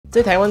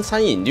在台湾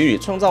餐饮屡屡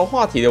创造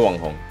话题的网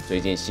红，最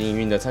近新营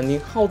运的餐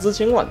厅耗资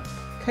千万，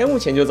开幕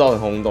前就造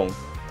成轰动，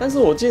但是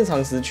我进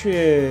场时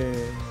却……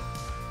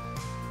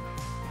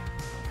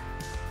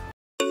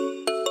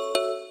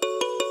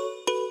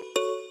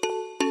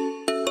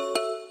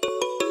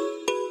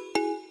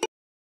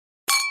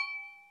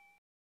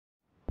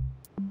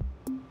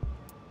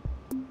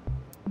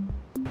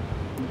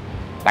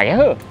大家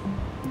好，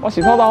我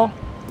是超刀。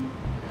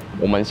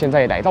我们现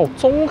在来到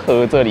中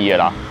和这里了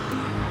啦。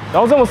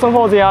然后这么身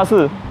后这家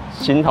是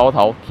新淘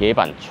淘铁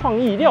板创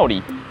意料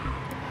理。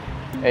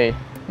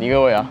你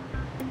各位啊，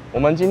我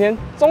们今天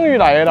终于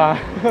来了啦！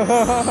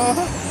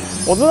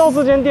我知道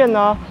这间店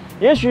呢，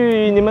也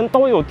许你们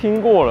都有听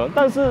过了，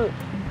但是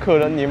可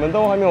能你们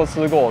都还没有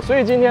吃过，所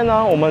以今天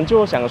呢，我们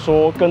就想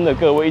说跟着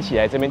各位一起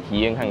来这边体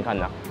验看看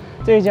啦。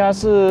这一家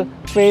是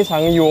非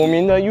常有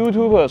名的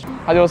YouTuber，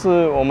 他就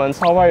是我们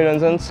超派人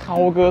生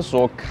超哥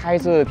所开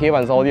设的铁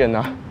板烧店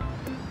呐，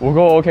不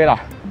过 OK 啦。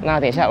那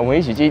等一下我们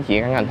一起进去体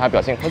验看看他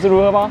表现会是如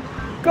何吧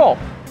 ，Go！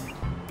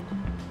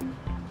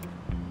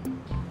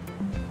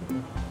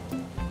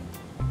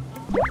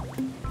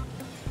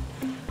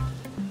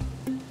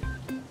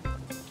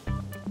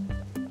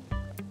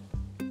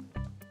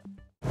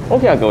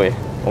 OK 啊，各位，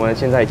我们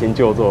现在已经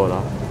就座了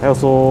啦。还有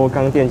说，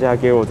刚店家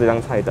给我这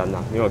张菜单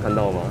啊，你有看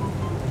到吗？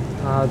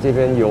它这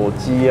边有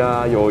鸡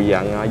啊，有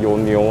羊啊，有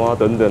牛啊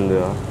等等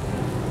的啊。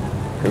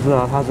可是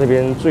啊，它这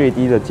边最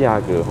低的价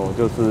格哦，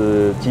就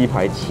是鸡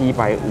排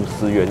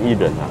750元一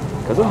人啊。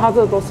可是它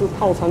这都是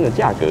套餐的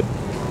价格，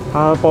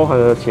它包含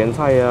了前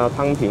菜啊、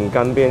汤品、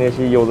干贝那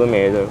些有的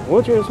没的。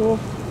我就觉得说，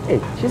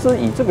其实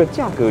以这个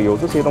价格有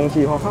这些东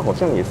西的话，它好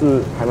像也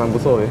是还蛮不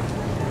错的。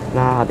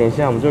那等一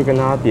下我们就跟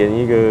他点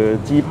一个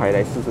鸡排来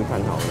试试看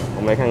好了。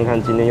我们来看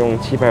看今天用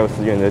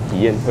750元的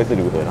体验会是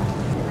如何啦。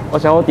我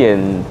想要点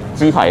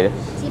鸡排的。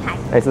鸡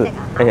排。是。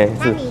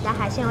那你的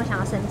海鲜有想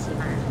要升级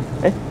吗？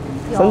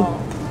有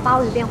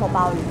鲍鱼变活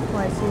鲍鱼，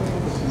或者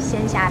是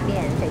鲜虾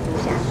变水族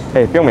虾。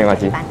不用没关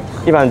系，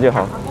一般的就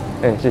好。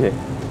谢谢。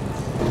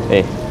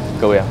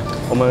各位啊，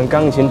我们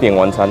刚已经点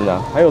完餐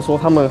了，还有说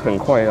他们很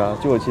快啊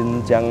就已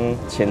经将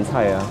前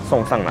菜啊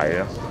送上来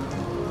了。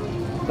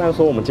那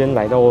说我们今天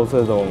来到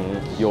这种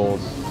有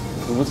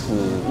如此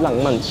浪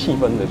漫气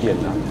氛的店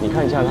啊，你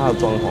看一下它的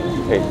装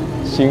潢，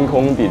星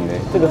空顶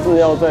这个是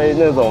要在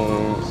那种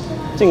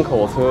进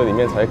口车里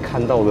面才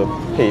看到的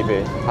配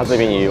备，它这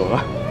边也有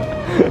了。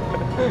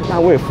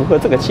那我也符合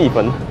这个气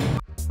氛。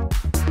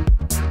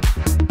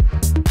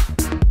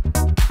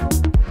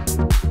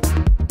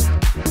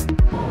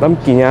咱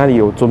今天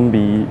有准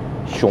备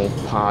上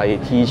拍的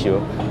T 恤，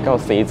到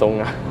西装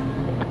啊。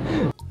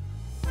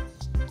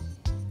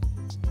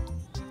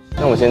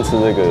那我先吃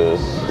这个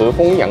和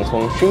风洋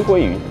葱熏鲑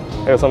鱼，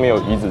还有上面有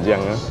鱼子酱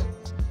啊。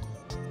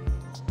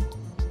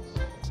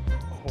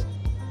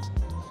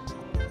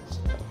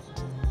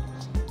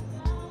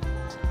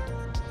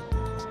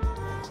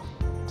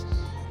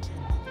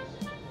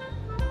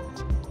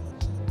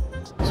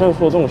虽然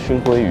说这种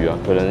熏鲑鱼啊，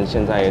可能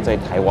现在在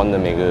台湾的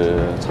每个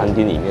餐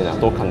厅里面啊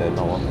都看得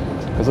到啊，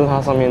可是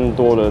它上面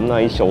多了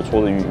那一小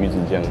撮的鱼子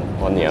酱，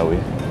哇娘喂，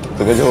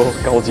整个就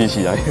高级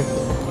起来，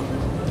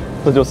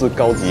这就是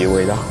高级的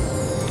味道。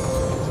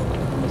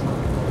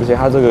而且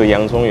它这个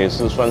洋葱也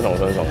是酸爽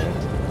的，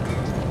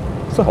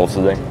是好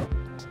吃的。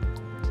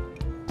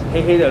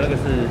黑黑的那个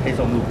是黑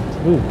松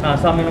露，那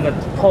上面那个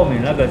透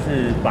明那个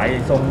是白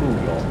松露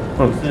油，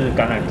不是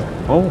橄榄油。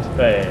哦，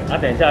对，那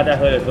等一下在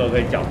喝的时候可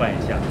以搅拌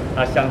一下，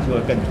那香气会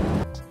更足。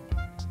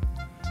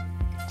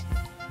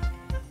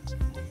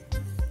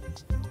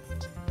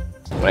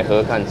我来喝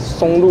喝看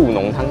松露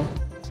浓汤。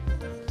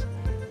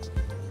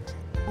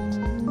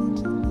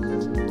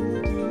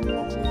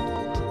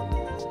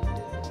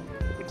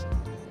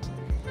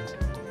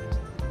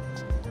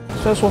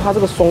虽然说它这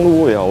个松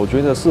露味啊，我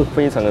觉得是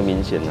非常的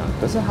明显呐，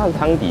可是它的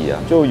汤底啊，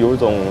就有一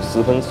种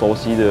十分熟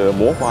悉的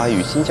魔法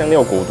与新香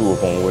料国度的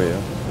风味啊。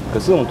可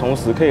是我们同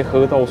时可以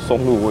喝到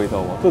松露味道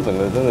啊，这整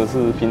个真的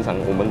是平常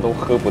我们都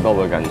喝不到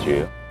的感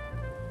觉。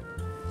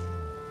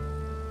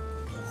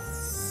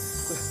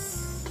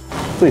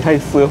这也太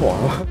奢华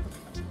了。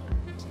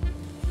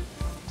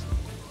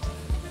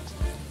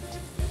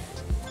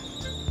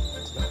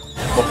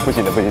不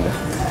行了，不行了！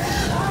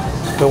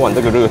喝完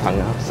这个热汤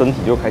啊，身体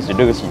就开始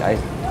热起来。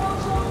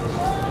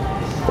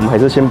我们还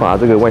是先把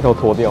这个外套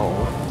脱掉，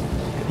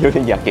有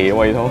点雅给的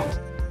外套。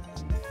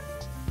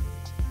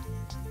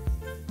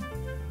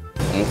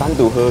我们单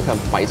独喝喝看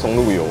白松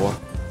露油啊，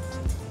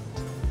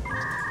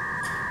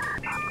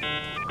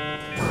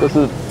就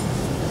是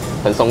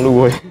很松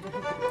露味。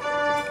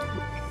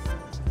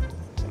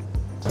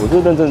我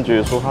是认真觉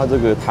得说它这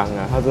个汤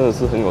啊，它真的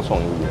是很有创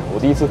意啊！我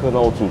第一次喝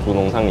到煮熟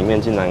浓汤里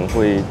面竟然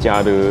会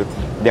加了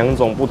2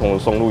种不同的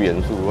松露元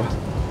素啊！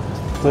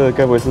这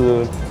该不会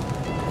是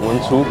我们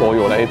厨佛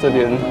有来这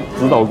边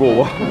指导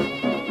过吧？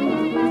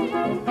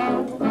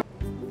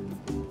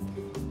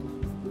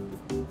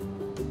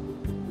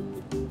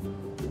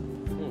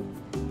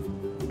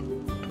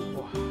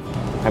哇，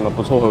还蛮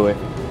不错喝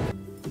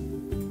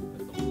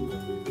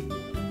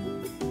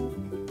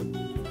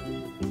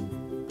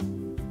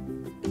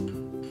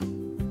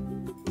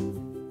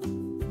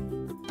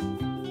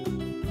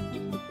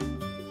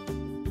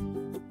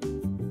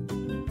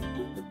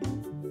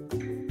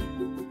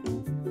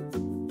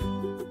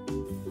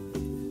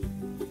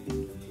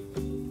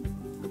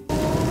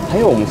还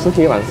有我们吃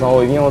铁板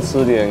烧一定要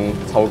吃点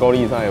炒高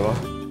丽菜吗？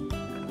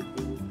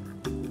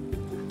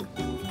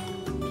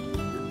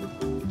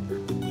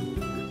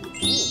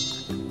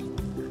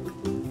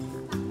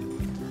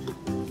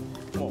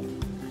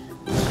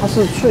它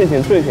是脆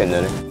甜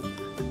的呢。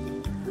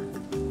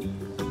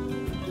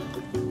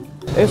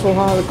说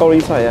它的高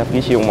丽菜啊，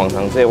比起我们往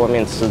常在外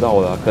面吃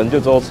到的、啊，可能就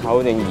只有炒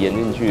一点盐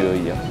进去而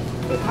已啊。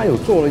它有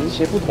做了一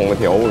些不同的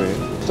调味，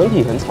整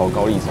体很炒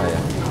高丽菜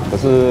啊。可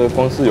是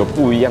光是有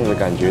不一样的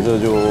感觉，这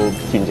就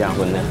挺加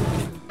分的。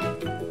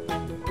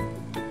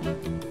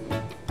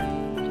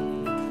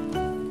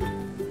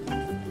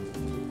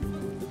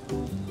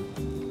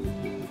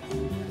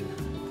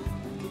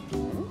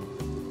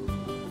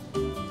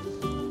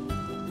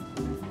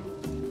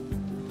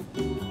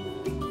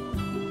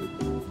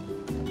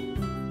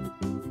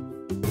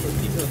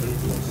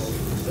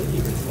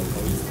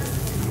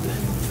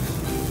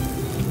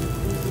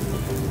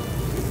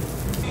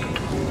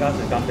鸭子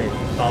干贝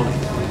鲍鱼，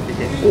谢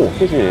谢。哦，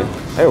谢谢。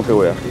还有各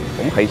位啊，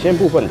我们海鲜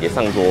部分也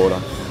上桌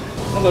了。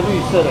那个绿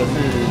色的是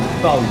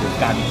鲍鱼的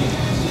干贝，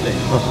对。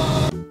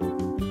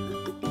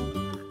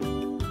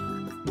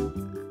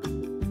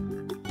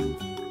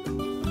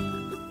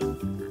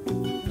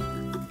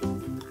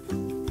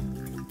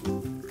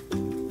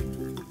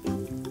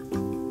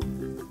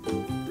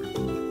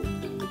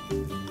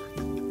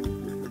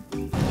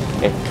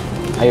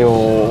还有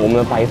我们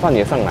的白饭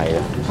也上来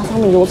了，它上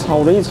面有炒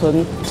了一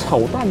层炒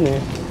蛋呢，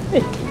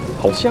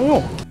好香哦！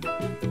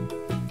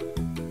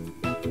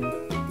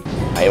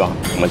来吧，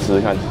我们试试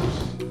看。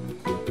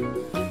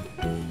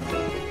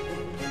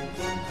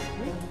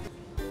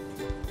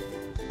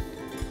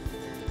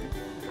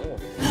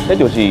这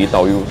就是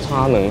导游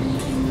叉能，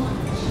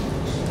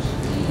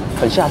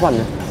很下饭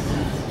呢。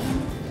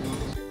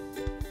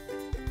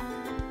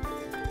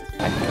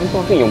哎，你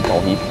说可以用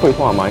鲍鱼绘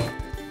画吗？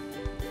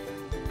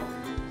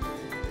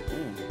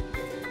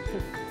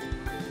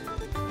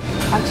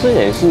它吃起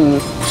来是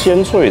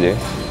鲜脆的，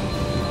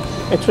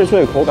脆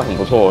脆的口感很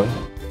不错。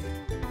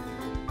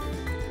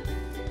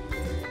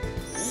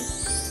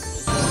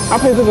搭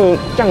配这个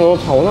酱油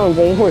炒蛋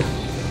风会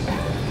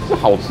是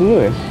好吃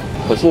的。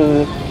可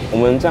是我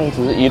们这样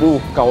子一路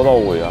高到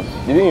尾啊，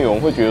一定有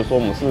人会觉得说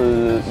我们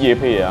是业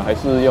配啊，还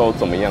是要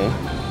怎么样？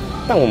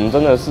但我们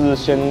真的是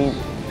先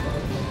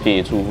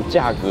撇除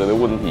价格的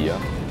问题啊。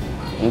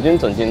我们今天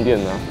整间店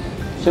啊，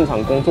现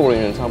场工作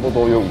人员差不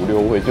多有5、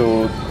6位，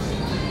就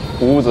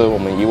服务着我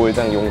们一位这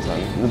样用餐，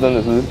这真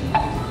的是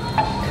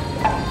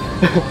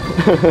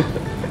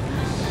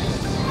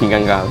挺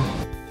尴尬的。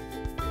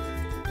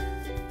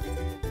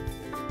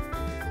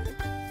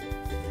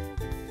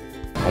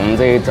我们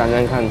这沾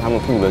沾看他们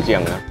附的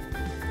酱啊，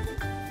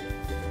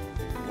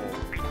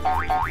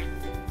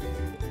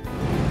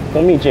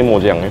蜂蜜芥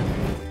末酱哎，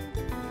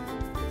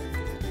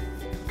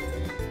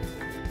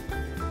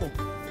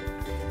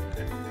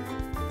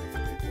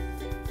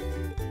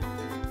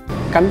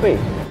干贝。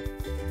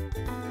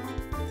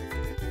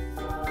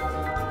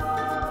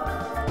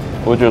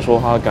我觉得说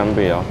它的干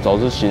贝啊，只要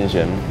是新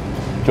鲜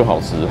就好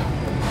吃，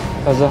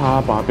但是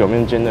它把表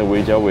面煎的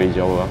微焦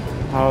啊，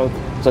它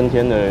增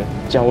添了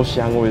焦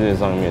香味在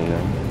上面呢，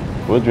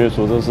我就觉得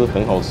说这是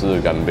很好吃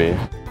的干贝。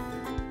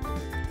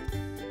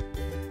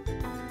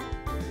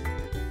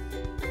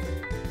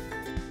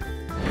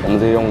我们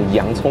直接用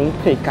洋葱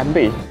配干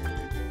贝。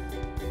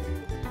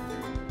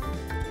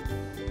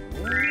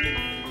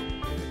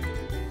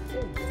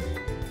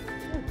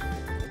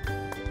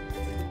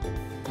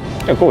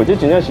各位，这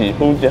真正是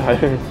好食的。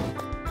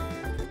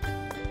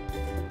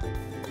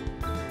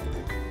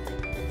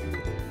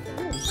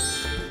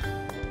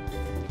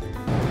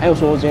还有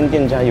说，今天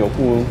店家有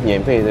附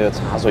免费的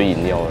茶水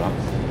饮料啦。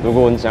如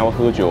果你想要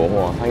喝酒的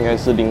话，它应该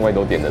是另外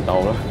都点得到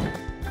了。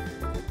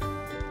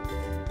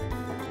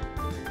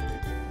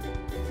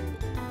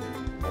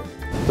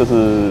这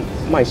是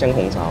麦香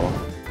红茶吗？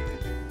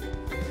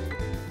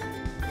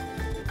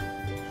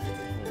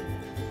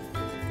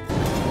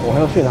我还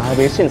要去拿一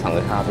杯现场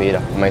的咖啡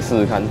了，我们来试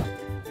试看。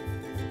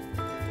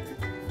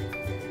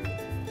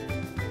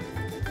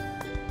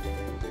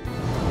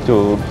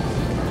就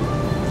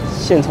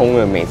现冲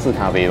的美式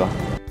咖啡吧。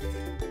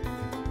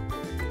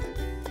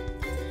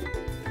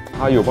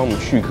它有帮我们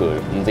去壳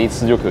的，我们直接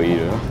吃就可以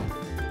了。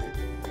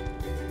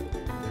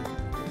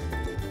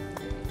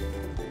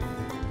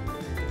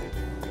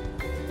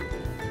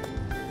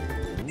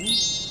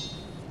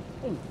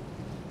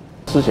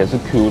吃起来是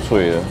Q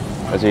脆的。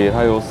而且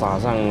它有撒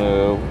上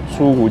了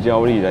粗胡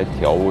椒粒来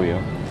调味啊，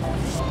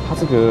它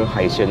这个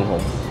海鲜哦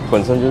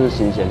本身就是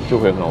新鲜，就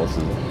会很好吃，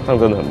这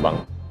样真的很棒。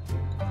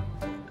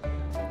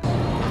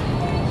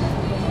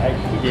来，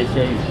一碟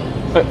鲜鱼。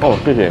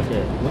谢谢。谢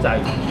谢。五仔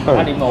鱼，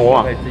它柠檬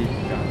我可以自己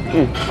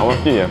加。好啊，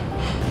谢谢。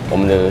我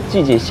们的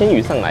季节鲜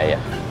鱼上来呀，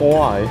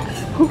哇！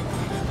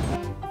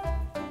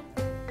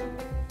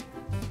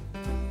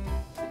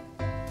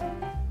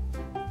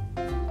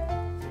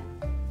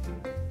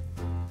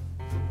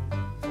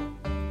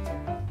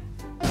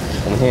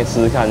我们现在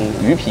吃吃看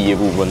鱼皮的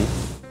部分。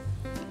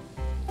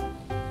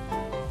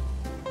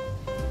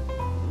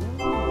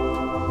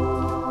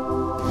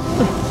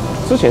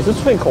吃起来是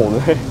脆口的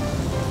嘿。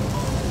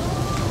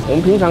我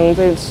们平常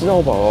在吃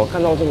到饱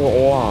看到这个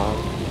蚵啊，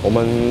我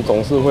们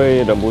总是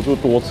会忍不住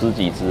多吃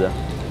几只啊。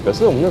可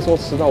是我们那时候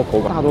吃到口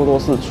感大多都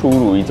是出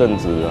炉一阵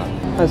子啊。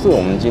但是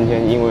我们今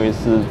天因为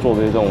是坐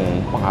在这种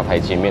吧台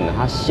前面的，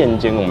它现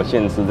煎我们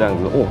现吃这样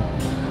子，哦，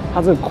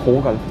它这个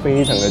口感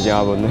非常的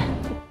加分呢。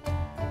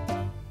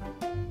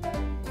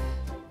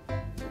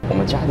我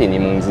们加点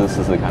柠檬汁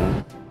试试看。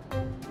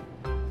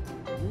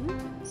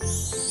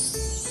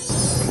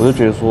我就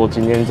觉得说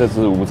今天这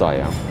只五仔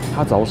啊，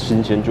它只要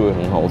新鲜就会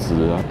很好吃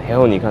啊。还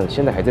有你看，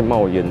现在还在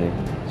冒烟呢，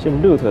现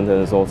在热腾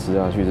腾的时候吃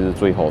下去是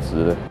最好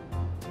吃的。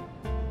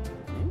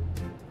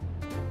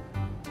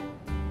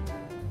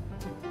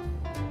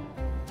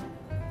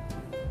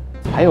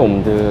还有我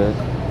们的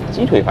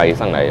鸡腿排也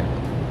上来了，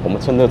我们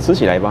趁热吃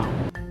起来吧。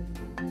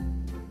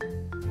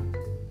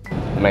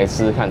我们来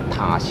试试看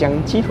塔香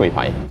鸡腿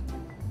排。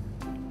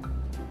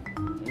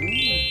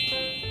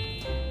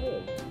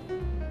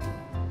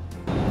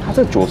它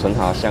这9层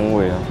塔的香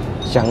味啊，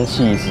香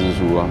气十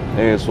足啊，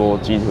而且说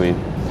鸡腿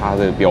它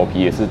的表皮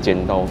也是煎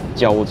到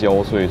焦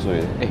焦脆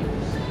脆的，哎，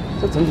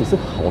这整体是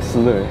好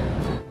吃的哎。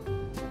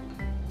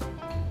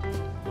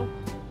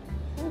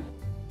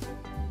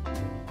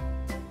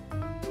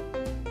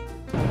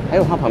还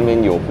有它旁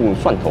边有附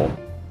蒜头，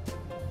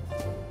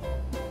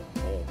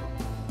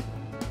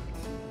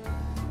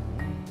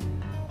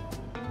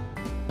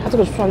它这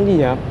个蒜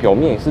粒啊，表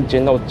面也是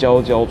煎到焦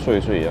焦脆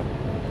脆啊。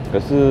可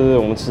是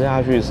我们吃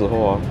下去的时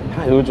候啊，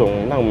它有一种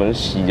让我们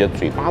洗着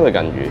嘴巴的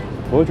感觉。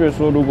我会觉得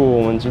说，如果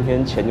我们今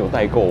天钱有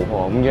带够的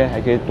话，我们应该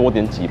还可以多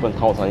点几份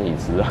套餐一起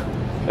吃啊。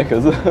哎，可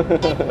是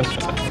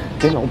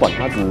今天老板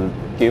他只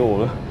给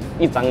我了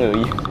1张而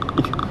已，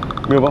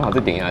没有办法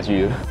再点下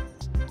去了。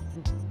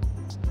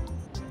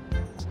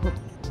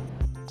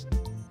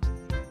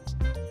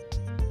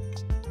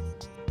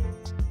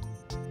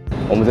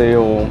我们这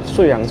用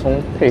碎洋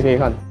葱配配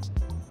看。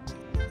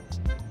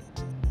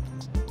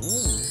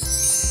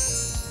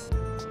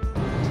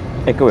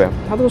哎，各位啊，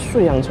它这个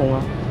碎洋葱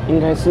啊，应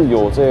该是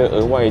有这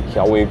额外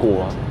调味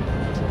过啊。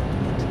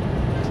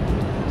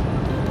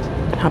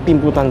它并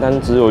不单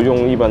单只有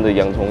用一般的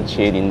洋葱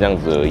切丁这样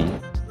子而已。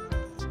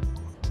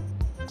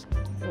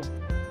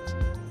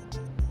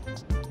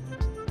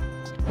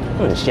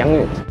很香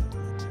哎。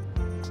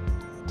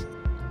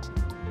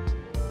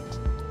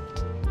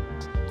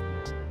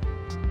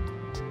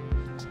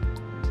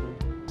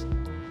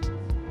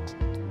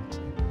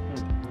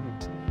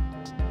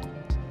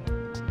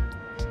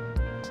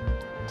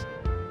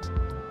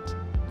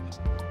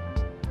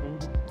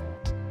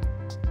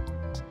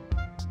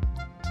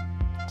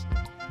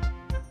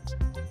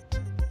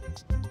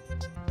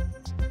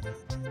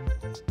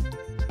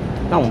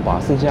那我们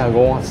把剩下的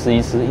肉吃一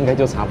吃，应该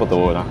就差不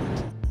多了啦。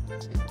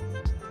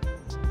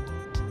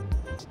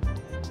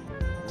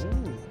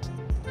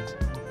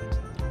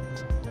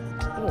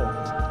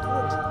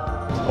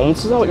我们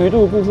吃到鱼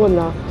肚的部分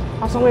呢、啊，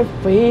它上面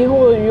肥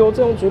厚的鱼油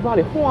在我嘴巴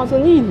里化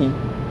成一体，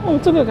哦，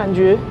这个感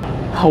觉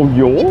好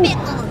油哦，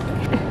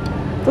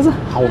这是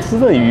好吃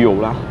的鱼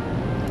油啦，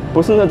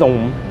不是那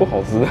种不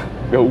好吃的，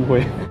不要误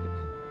会。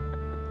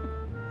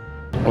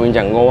我跟你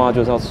讲，肉啊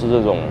就是要吃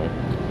这种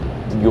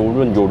油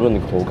润的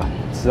口感，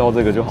吃到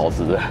这个就好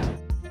吃了。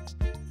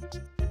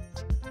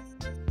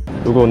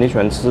如果你喜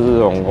欢吃这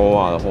种肉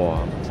啊的话，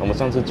我们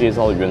上次介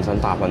绍的圆山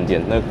大饭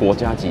店，那个国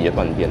家级的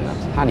饭店啊，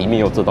它里面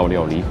有这道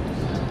料理。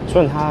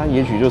虽然它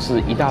也许就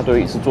是一大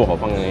堆是做好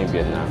放在那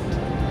边啊，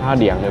它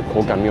凉的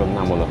口感没有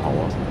那么的好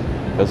啊，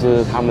可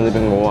是他们那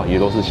边肉啊也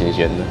都是新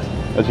鲜的。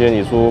而且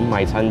你说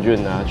买餐券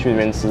啊，去那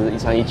边吃一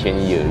餐1100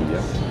而已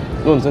啊。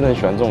如果你真的很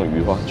喜欢这种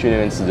鱼的话，去那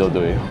边吃就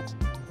对了。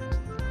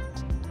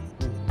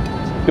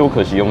又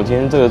可惜，我们今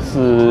天这个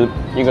是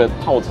一个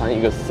套餐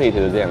一个 set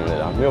这样的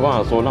啦，没有办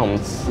法说让我们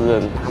吃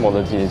的那么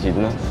的尽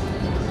兴呢。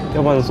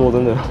要不然说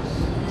真的，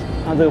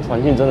它这个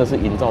环境真的是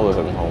营造的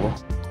很好吗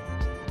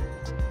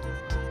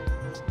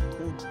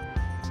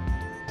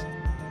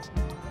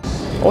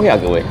？OK 啊，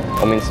各位，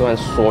我们吃完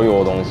所有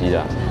的东西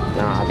了，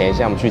那等一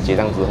下我们去结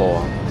账之后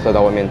啊，再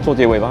到外面做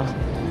结尾吧。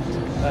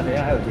那等一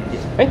下还有甜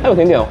点。哎，还有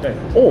甜点哦。对。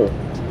哦，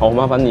好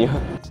麻烦你了。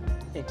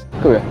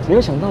各位，没有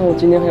想到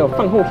今天还有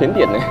饭后甜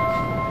点呢。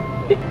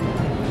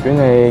原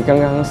来刚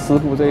刚师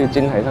傅在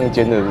煎台上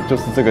煎的就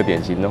是这个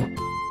点心哦。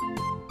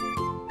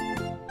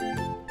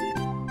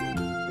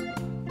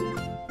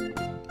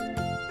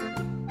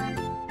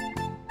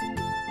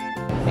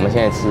我们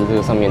现在吃这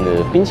个上面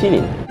的冰淇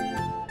淋。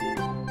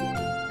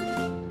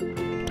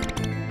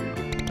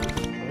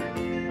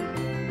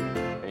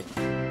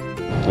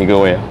各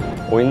位啊，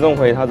我认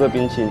为它这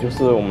冰淇淋就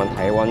是我们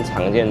台湾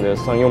常见的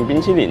商用冰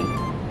淇淋，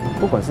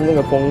不管是那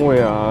个风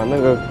味啊、那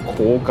个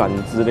口感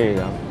之类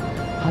的、啊，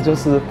它就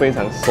是非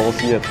常熟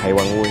悉的台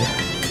湾味。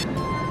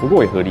不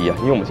过也合理啊，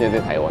因为我们现在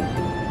在台湾，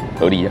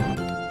合理啊。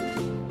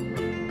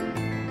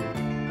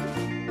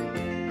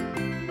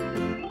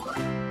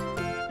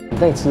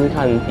再吃吃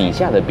看底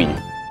下的饼，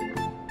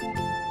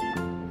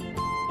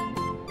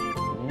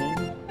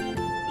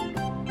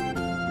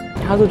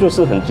它这就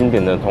是很经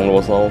典的铜锣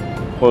烧。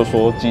或者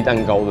说鸡蛋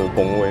糕的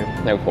风味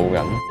还有口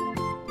感。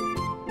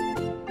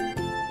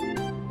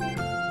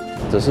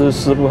只是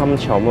师傅他们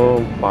巧妙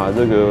把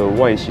这个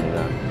外形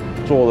啊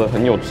做得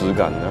很有质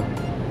感啊，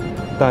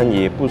但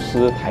也不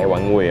失台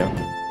湾味啊。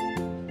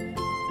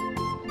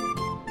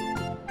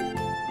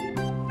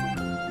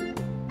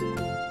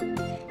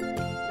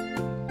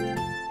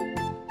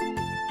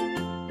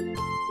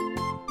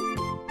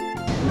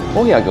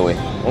OK 啊，各位，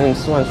我们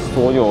吃完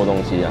所有的东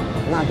西啊，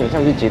那等下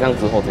去结账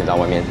之后，直接到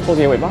外面做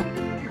结尾吧。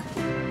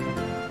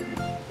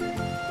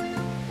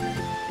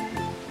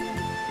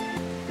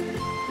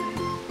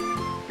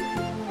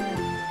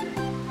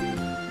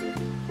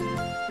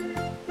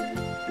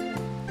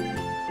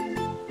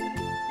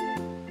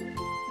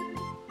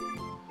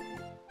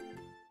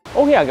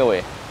OK 啊，各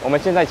位，我们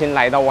现在已经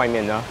来到外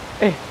面了。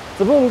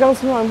只不过我们刚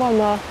吃完饭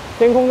呢，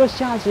天空就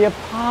下起了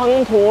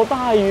滂沱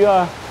大雨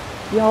啊，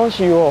要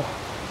死哦！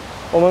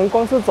我们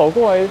光是走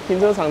过来停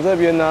车场这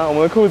边呢，我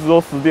们的裤子都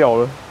湿掉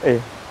了。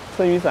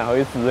撑雨伞还会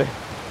湿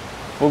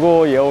不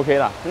过也 OK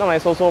啦。那我们来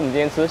说说我们今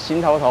天吃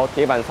新淘淘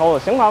铁板烧的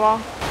想法吧。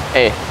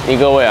你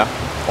各位啊，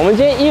我们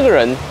今天一个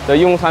人的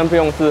用餐费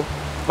用是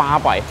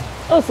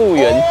825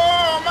元。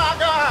Oh my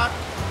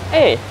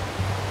god！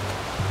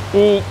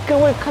 你各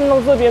位看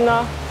到这边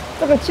呢，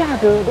这个价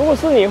格如果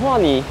是你的话，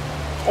你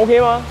OK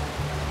吗？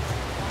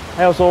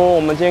还有说我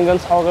们今天跟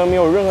超哥没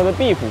有任何的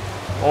beef。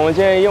我们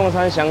今天用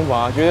餐想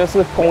法绝对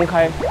是公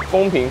开、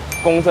公平、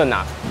公正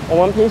啊！我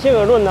们平心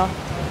而论呢，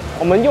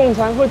我们用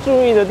餐会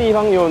注意的地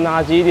方有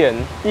哪几点？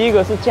第一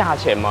个是价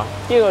钱嘛，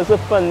第二个是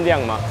分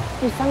量嘛，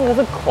第三个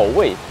是口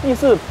味，第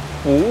四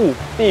服务，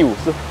第五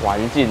是环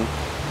境。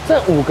这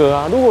5个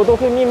啊，如果都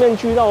可以面面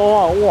俱到的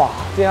话，哇，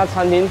这家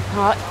餐厅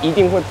它一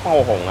定会爆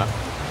红啊！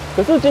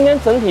可是今天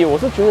整体我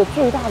是觉得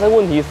最大的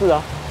问题是啊，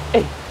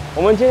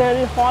我们今天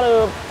花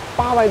了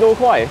800多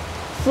块。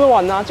吃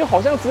完呢，就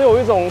好像只有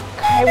一种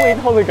开胃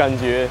道的感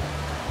觉。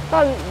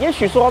但也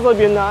许说到这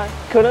边呢，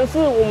可能是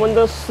我们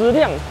的食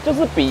量就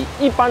是比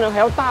一般人还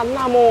要大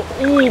那么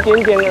一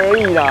点点而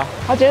已啦。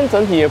他今天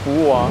整体的服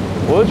务啊，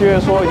我就觉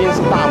得说一定是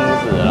大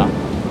拇指的啦。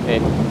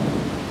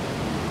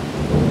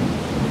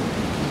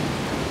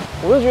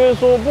我就觉得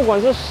说，不管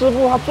是师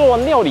傅他做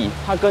完料理，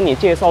他跟你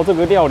介绍这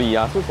个料理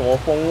啊是什么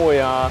风味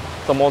啊，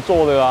怎么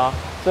做的啊。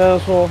真的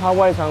说，他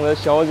外场的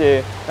小姐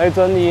来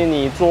整理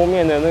你桌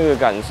面的那个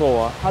感受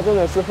啊，它真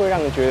的是会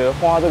让你觉得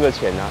花这个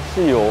钱啊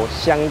是有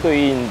相对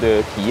应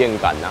的体验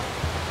感啊。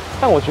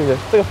但我觉得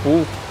这个服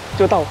务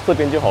就到这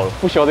边就好了，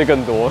不需要再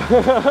更多。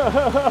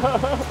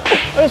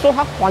而且说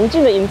它环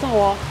境的营造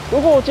啊，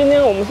如果今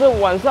天我们是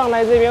晚上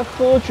来这边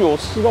喝酒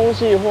吃东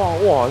西的话，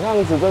哇，这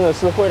样子真的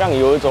是会让你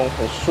有一种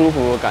很舒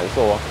服的感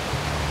受啊。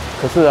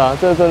可是啊，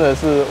这真的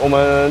是我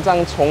们这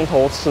样从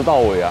头吃到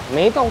尾啊，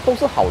每一道都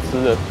是好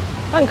吃的。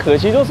但可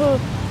惜就是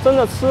真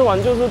的吃完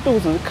就是肚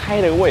子开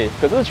了胃，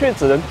可是却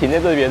只能停在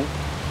这边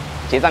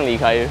结账离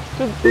开，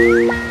就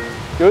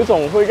有一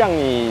种会让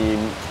你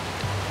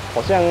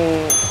好像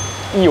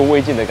意犹未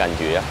尽的感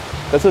觉啊。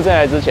可是，在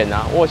来之前呢，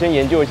我先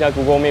研究一下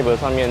Google Map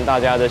上面大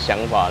家的想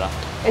法啦。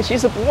其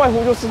实不外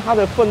乎就是它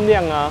的分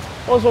量啊，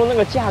或者说那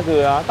个价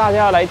格啊，大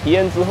家来体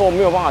验之后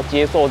没有办法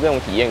接受这种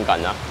体验感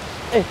啊。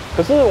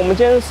可是我们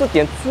今天是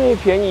点最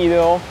便宜的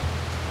哦，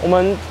我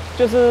们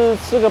就是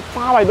吃个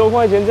800多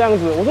块钱这样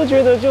子，我是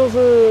觉得就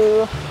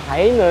是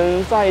还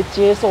能在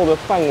接受的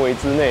范围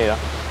之内啦。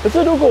可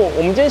是如果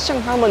我们今天像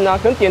他们啊，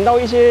可能点到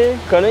一些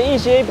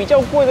比较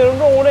贵的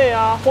肉类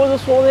啊，或者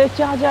说那些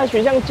加价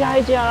选项加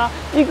一加啊，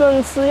一个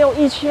人吃要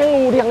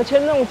1500、2000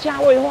那种价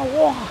位的话，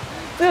哇，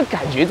这个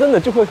感觉真的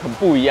就会很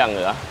不一样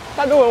了啊。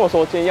但如果我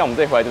说今天要我们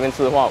再回来这边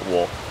吃的话，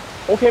我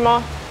OK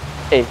吗？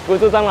各位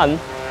这当然，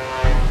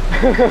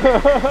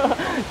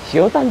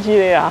小蛋鸡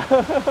了呀。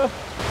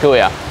各位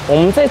啊，我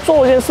们在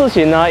做一件事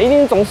情呢，一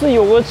定总是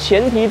有个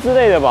前提之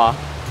类的吧？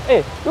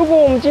如果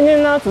我们今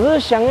天呢，只是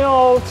想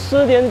要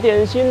吃点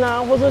点心啊，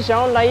或者想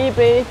要来一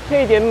杯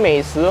配点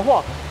美食的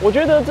话，我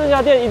觉得这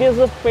家店一定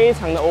是非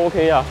常的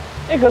OK 啊。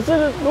可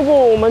是如果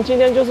我们今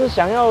天就是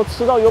想要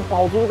吃到有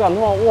饱足感的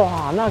话，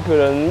哇，那可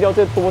能要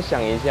再多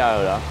想一下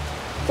了啦。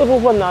这部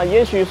分呢，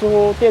也许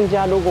说店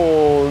家如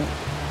果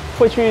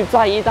会去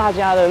在意大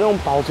家的那种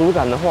饱足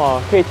感的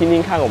话，可以听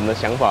听看我们的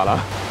想法啦。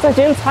在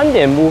今天餐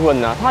点部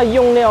分呢，它的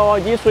用料啊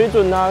以及水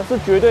准啊是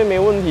绝对没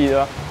问题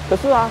的。可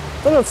是啊，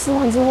真的吃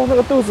完之后，那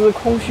个肚子的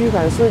空虚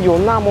感是有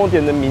那么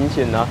点的明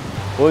显啊。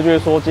我就觉得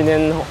说，今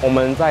天我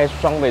们在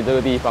双北这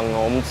个地方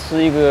哦，我们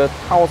吃一个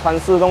套餐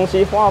式的东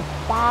西，花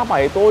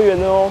800多元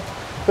的哦。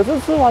可是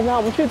吃完呢，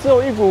我们却只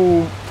有一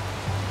股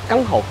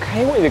刚好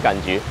开胃的感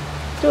觉，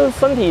就是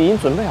身体已经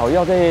准备好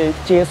要再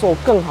接受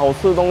更好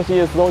吃的东西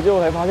的时候，结果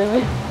才发现，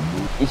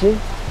已经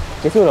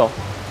结束了。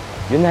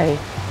原来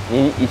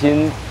你已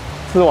经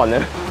吃完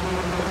了。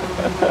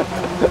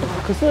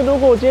可是如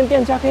果今天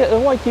店家可以额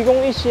外提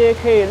供一些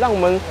可以让我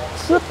们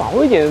吃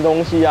饱一点的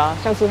东西啊，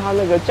像是它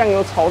那个酱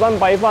油炒蛋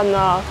白饭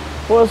啊，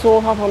或者说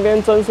它旁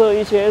边增设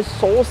一些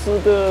熟食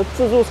的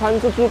自助餐、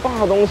自助吧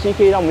的东西，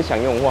可以让我们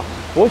享用的话，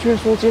我会觉得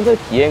说今天这个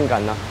体验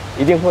感呢，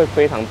一定会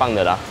非常棒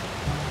的啦，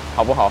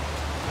好不好？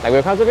来回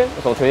看这边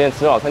有什么推荐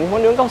吃好餐厅，欢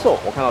迎留言告诉我，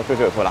我看到就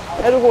有错啦。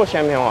如果喜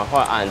欢影片的话，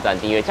欢迎按赞、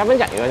订阅、加分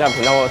享，因为这样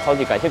频道会超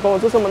级感谢各位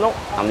支持我们哦。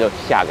那我们就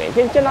下个影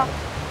片见啦，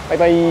拜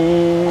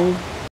拜。